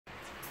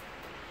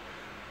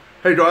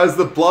Hey guys,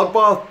 the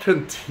bloodbath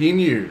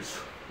continues.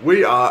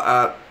 We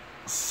are at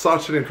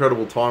such an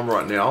incredible time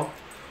right now,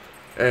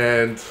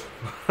 and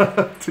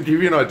to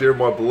give you an idea of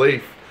my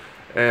belief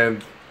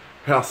and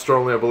how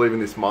strongly I believe in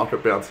this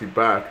market bouncing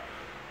back,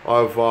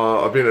 I've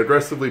been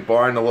aggressively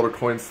buying a lot of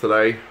coins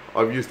today.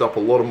 I've used up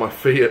a lot of my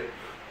fiat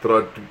that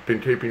I've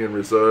been keeping in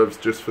reserves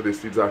just for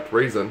this exact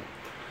reason,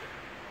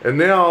 and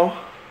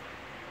now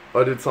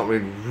I did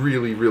something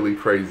really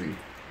crazy,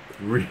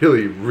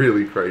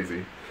 really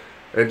crazy.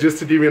 And just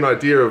to give you an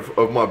idea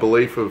of my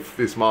belief of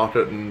this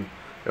market and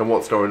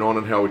what's going on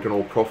and how we can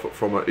all profit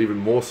from it even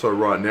more so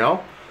right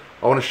now,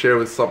 I want to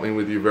share something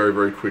with you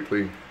very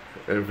quickly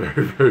and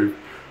very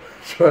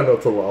try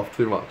not to laugh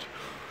too much.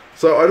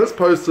 So I just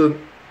posted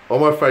on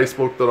my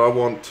Facebook that I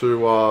want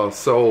to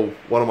sell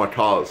one of my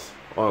cars.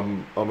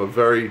 I'm a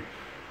very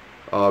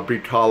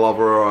big car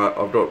lover.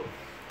 I've got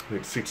I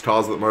think 6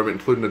 cars at the moment,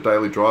 including a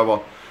daily driver.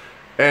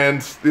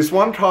 And this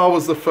one car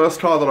was the first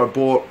car that I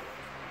bought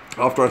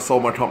after I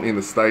sold my company in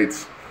the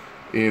States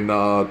in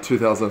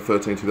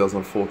 2013,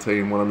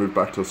 2014 when I moved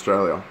back to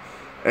Australia.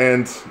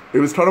 And it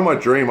was kind of my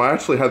dream. I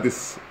actually had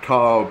this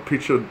car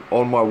pictured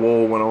on my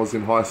wall when I was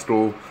in high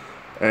school,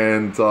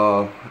 and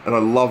I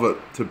love it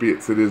to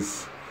bits. It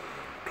is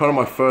kind of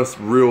my first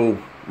real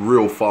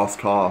fast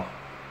car,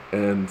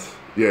 and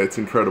yeah, it's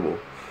incredible.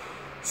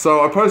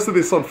 So I posted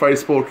this on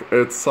Facebook.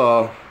 It's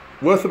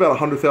worth about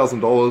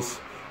 $100,000.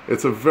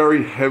 It's a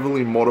very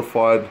heavily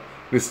modified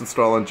Nissan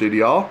Skyline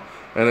GTR,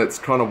 and it's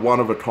kind of one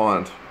of a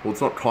kind. Well,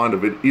 it's not kind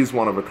of, it is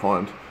one of a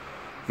kind.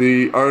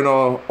 The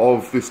owner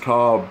of this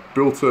car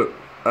built it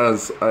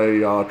as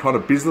a kind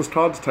of business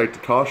card to take to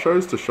car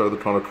shows to show the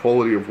kind of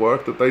quality of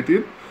work that they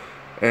did,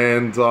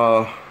 and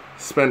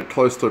spent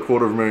close to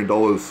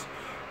 $250,000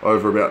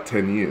 over about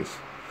 10 years.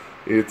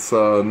 It's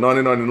a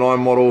 1999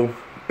 model.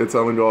 It's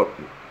only got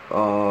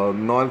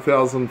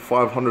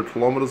 9,500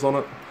 kilometers on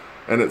it,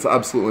 and it's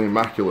absolutely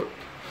immaculate.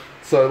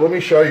 So let me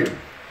show you.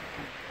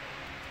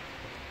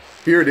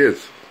 Here it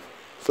is.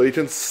 So you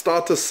can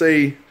start to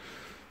see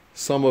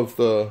some of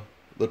the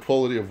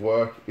quality of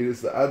work. It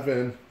is the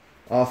Advan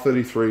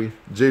R33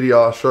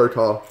 GTR show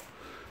car.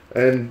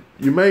 And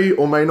you may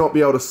or may not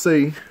be able to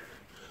see,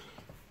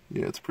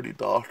 yeah, it's pretty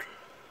dark.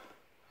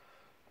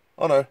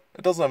 Oh no,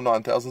 it doesn't have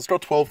 9,000, it's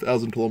got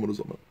 12,000 kilometers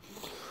on it.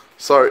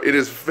 So it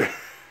is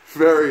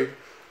very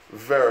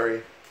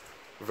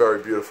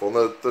beautiful.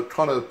 And the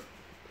kind of,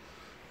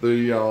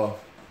 the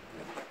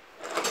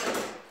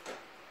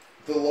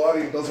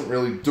lighting doesn't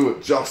really do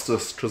it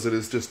justice because it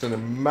is just an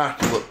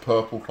immaculate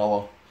purple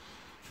color.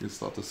 You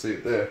start to see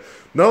it there.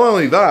 Not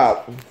only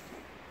that,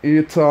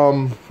 it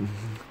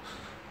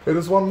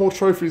has won more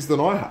trophies than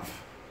I have.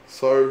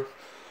 So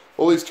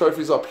all these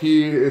trophies up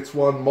here, it's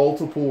won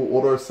multiple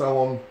auto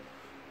salon.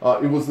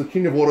 It was the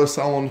king of auto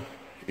salon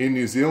in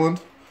New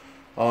Zealand.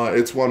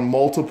 It's won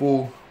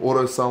multiple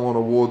auto salon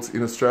awards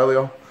in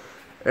Australia,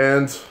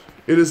 and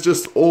it is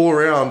just all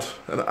around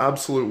an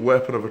absolute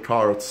weapon of a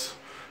car. It's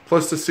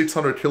close to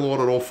 600 kilowatt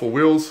at all 4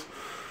 wheels,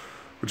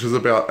 which is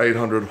about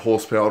 800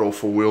 horsepower at all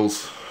 4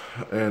 wheels,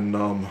 and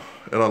I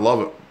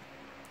love it.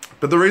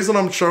 But the reason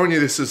I'm showing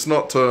you this is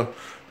not to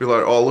be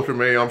like, oh, look at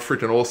me, I'm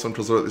freaking awesome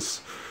because I got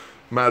this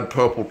mad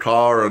purple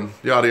car and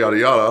yada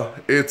yada.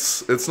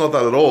 It's not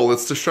that at all.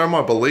 It's to show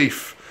my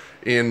belief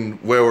in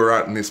where we're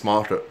at in this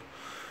market.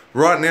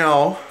 Right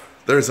now,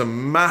 there is a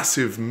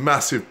massive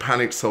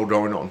panic sell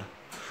going on,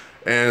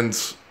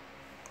 and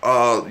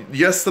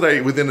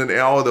yesterday, within an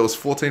hour, there was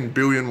 14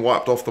 billion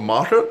wiped off the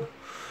market.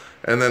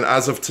 And then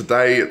as of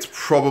today, it's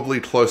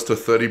probably close to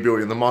 30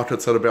 billion. The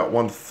market's at about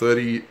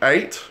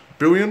 138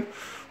 billion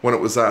when it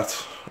was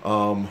at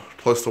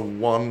close to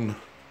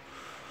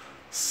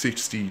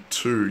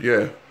 162.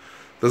 Yeah,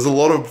 there's a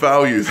lot of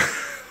value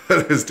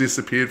that has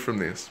disappeared from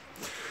this.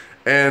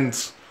 And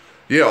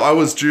yeah, I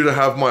was due to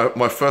have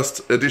my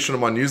first edition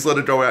of my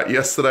newsletter go out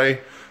yesterday,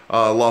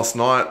 last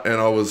night,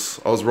 and I was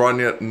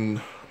writing it,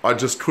 and I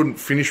just couldn't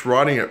finish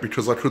writing it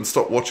because I couldn't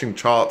stop watching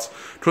charts,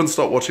 couldn't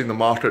stop watching the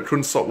market,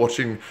 couldn't stop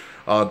watching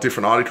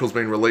different articles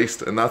being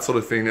released and that sort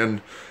of thing. And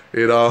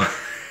it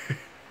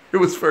it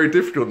was very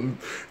difficult. And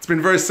it's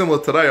been very similar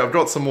today. I've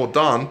got some more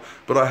done,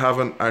 but I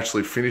haven't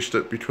actually finished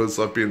it because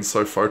I've been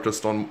so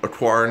focused on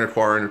acquiring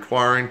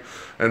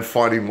and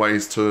finding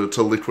ways to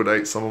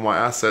liquidate some of my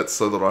assets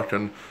so that I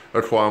can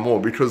acquire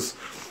more. Because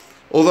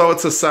although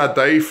it's a sad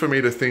day for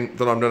me to think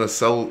that I'm going to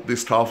sell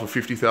this car for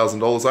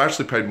 $50,000, I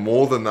actually paid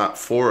more than that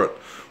for it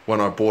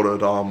when I bought it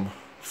 4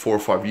 or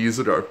 5 years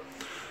ago.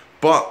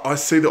 But I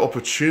see the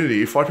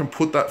opportunity. If I can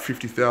put that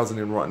 $50,000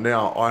 in right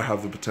now, I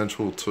have the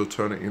potential to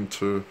turn it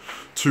into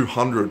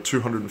 $200,000,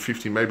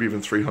 $250,000, maybe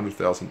even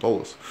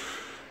 $300,000.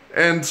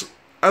 And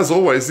as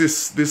always,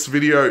 this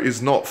video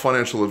is not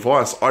financial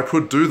advice. I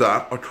could do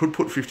that. I could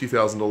put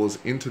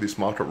 $50,000 into this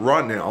market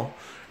right now,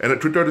 and it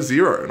could go to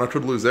zero, and I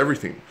could lose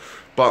everything.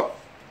 But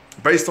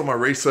based on my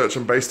research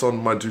and based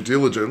on my due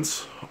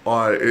diligence,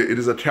 it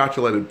is a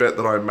calculated bet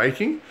that I'm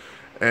making,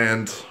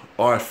 and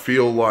I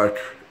feel like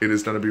it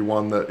is going to be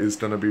one that is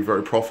going to be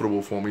very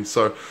profitable for me.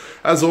 So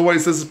as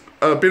always, there's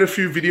been a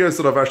few videos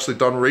that I've actually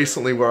done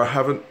recently where I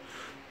haven't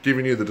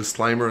given you the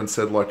disclaimer and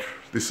said, like,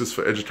 this is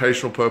for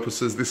educational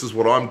purposes, this is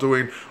what I'm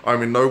doing.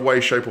 I'm in no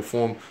way, shape or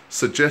form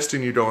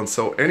suggesting you go and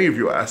sell any of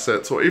your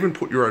assets or even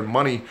put your own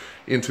money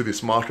into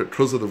this market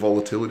because of the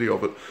volatility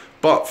of it.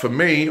 But for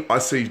me, I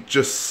see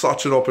just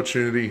such an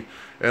opportunity,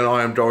 and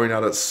I am going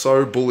at it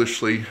so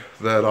bullishly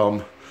that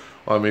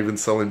I'm even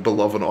selling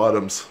beloved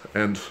items,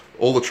 and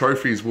all the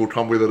trophies will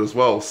come with it as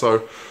well.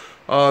 So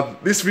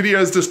this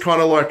video is just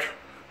kind of like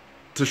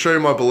to show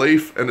you my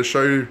belief and to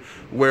show you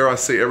where I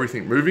see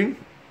everything moving.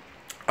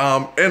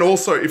 And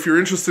also, if you're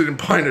interested in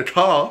buying a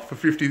car for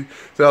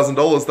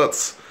 $50,000,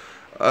 that's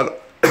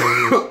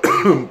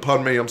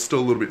pardon me, I'm still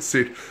a little bit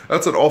sick.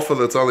 That's an offer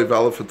that's only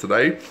valid for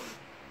today.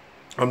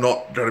 I'm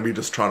not going to be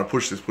just trying to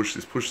push this,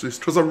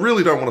 because I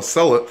really don't want to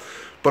sell it,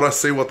 but I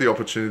see what the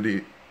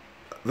opportunity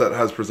that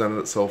has presented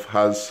itself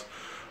has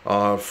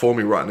for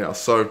me right now.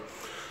 So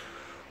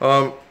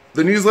the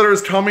newsletter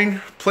is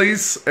coming,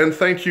 please, and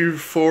thank you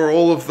for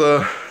all of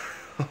the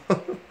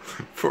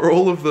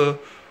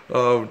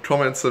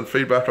comments and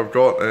feedback I've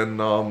got,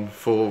 and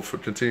for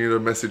continuing to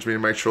message me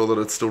and make sure that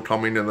it's still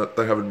coming and that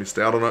they haven't missed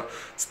out on it.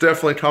 It's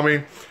definitely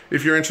coming.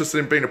 If you're interested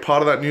in being a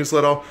part of that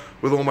newsletter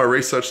with all my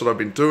research that I've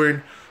been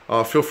doing,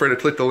 feel free to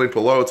click the link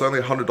below. It's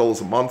only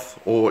 $100 a month,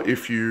 or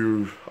if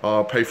you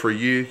pay for a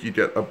year, you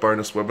get a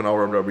bonus webinar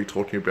where I'm going to be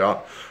talking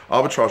about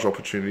arbitrage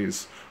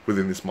opportunities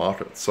within this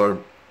market.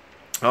 So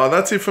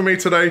that's it for me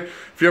today.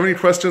 If you have any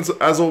questions,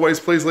 as always,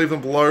 please leave them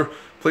below.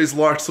 Please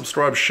like,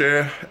 subscribe,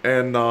 share,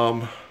 and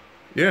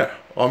yeah,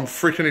 I'm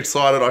freaking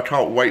excited. I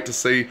can't wait to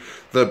see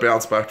the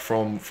bounce back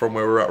from where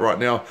we're at right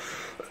now.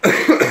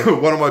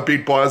 One of my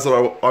big buys that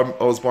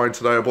I was buying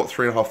today, I bought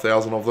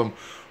 3,500 of them,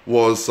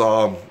 was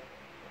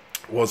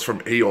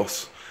from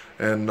EOS,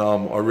 and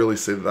I really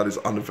see that is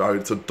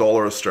undervalued. It's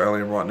 $1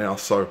 Australian right now,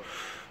 so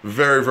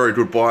very, very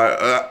good buy,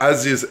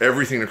 as is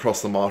everything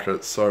across the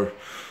market. So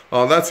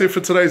that's it for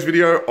today's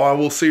video. I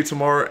will see you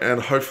tomorrow,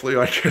 and hopefully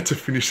I get to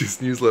finish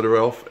this newsletter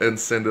off and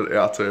send it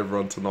out to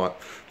everyone tonight.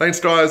 Thanks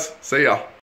guys, see ya.